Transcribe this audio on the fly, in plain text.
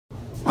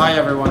Hi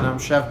everyone, I'm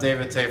Chef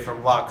David Teyf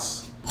from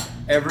Latke.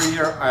 Every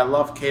year I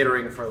love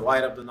catering for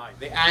Light Up the Night,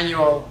 the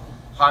annual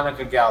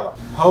Hanukkah Gala,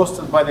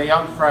 hosted by the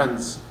young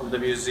friends of the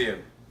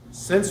museum.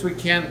 Since we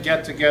can't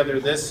get together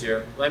this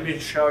year, let me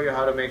show you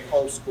how to make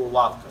old school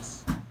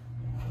latkes.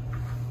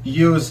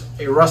 Use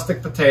a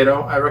rustic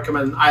potato. I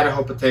recommend an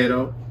Idaho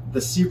potato. The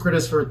secret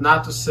is for it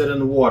not to sit in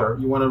the water.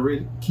 You want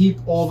to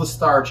keep all the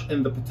starch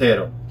in the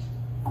potato.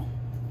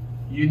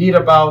 You need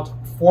about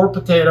 4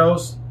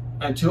 potatoes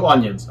and 2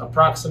 onions,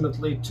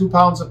 approximately 2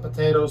 pounds of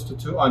potatoes to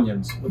 2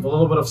 onions, with a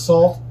little bit of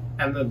salt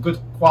and a good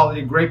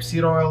quality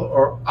grapeseed oil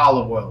or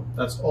olive oil.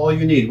 That's all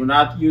you need. We're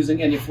not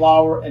using any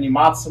flour, any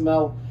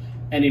mozzarella,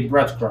 any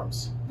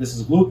breadcrumbs. This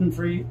is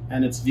gluten-free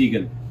and it's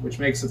vegan, which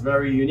makes it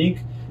very unique,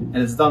 and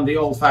it's done the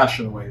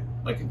old-fashioned way,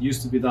 like it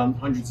used to be done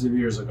hundreds of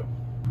years ago.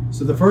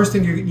 So the first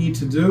thing you need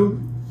to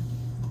do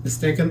is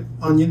take an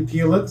onion,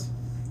 peel it,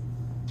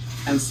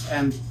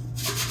 and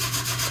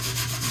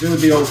do it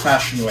the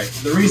old-fashioned way.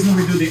 The reason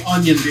we do the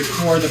onion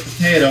before the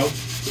potato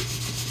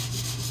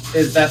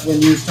is that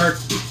when you start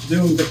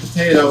doing the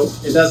potato,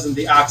 it doesn't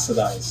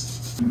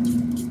deoxidize.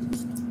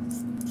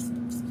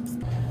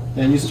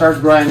 Then you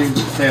start grinding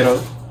the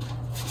potato.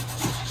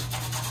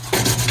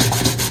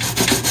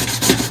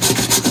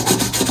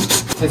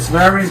 It's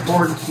very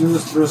important to do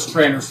this through a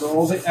strainer, so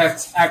all the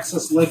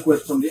excess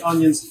liquid from the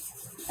onions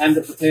and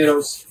the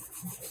potatoes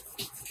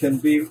can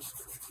be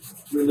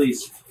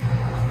released.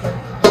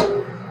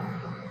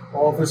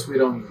 All this we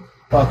don't need.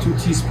 About 2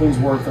 teaspoons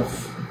worth of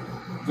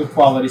good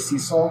quality sea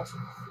salt.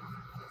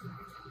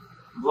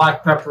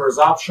 Black pepper is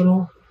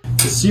optional.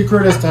 The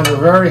secret is to have a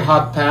very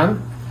hot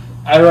pan.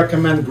 I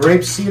recommend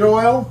grapeseed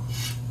oil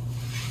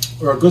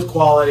or a good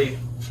quality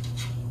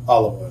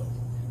olive oil.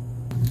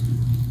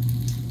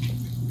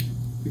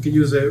 You can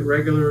use a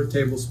regular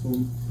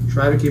tablespoon.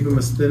 Try to keep them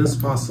as thin as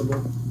possible.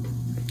 And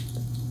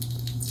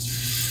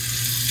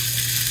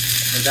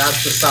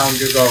that's the sound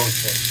you're going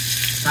for.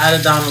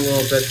 Add it down a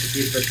little bit to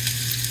keep it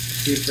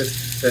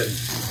thin.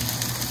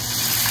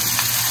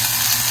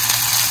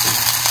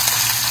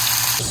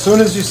 As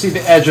soon as you see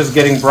the edges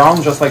getting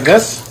brown, just like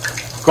this,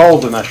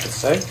 golden I should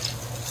say,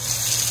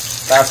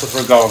 that's what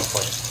we're going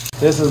for.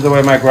 This is the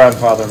way my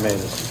grandfather made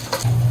it.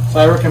 So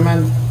I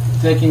recommend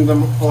taking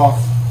them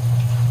off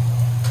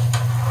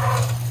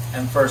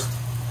and first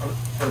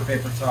put a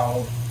paper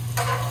towel.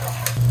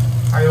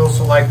 I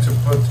also like to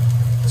put,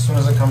 as soon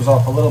as it comes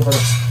off, a little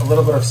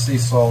bit of sea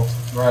salt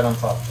right on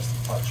top, just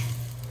a touch.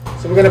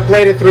 So we're going to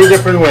plate it 3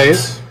 different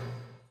ways.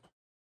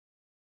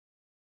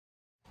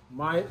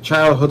 My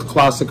childhood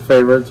classic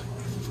favorite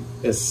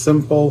is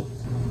simple,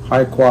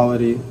 high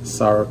quality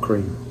sour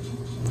cream.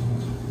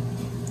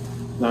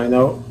 Now I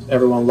know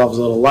everyone loves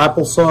a little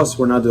applesauce.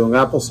 We're not doing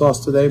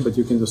applesauce today, but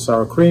you can do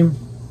sour cream.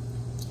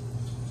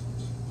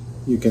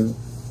 You can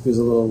use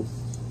a little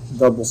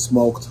double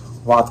smoked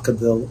vodka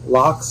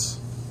latkes.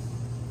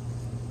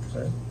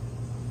 Okay.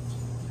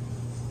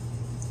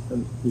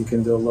 And you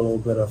can do a little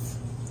bit of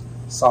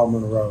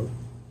salmon roe.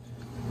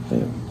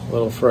 Okay. A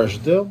little fresh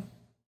dill.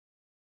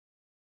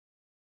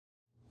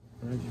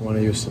 Right. You want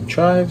to use some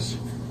chives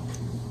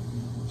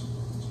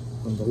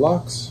on the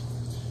lox.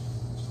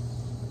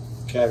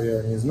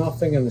 Caviar needs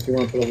nothing, and if you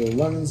want to put a little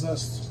lemon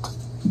zest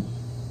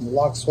on the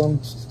lox one.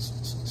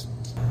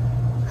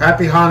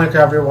 Happy Hanukkah,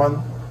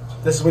 everyone.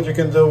 This is what you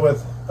can do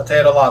with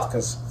potato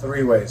latkes,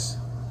 3 ways.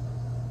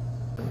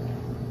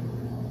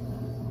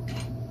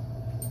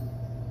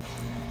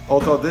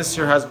 Although this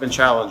year has been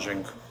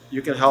challenging,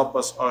 you can help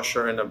us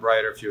usher in a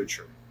brighter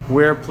future.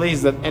 We're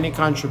pleased that any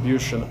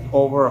contribution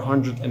over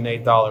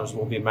 $108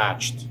 will be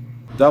matched.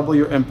 Double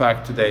your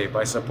impact today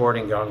by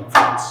supporting young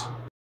friends.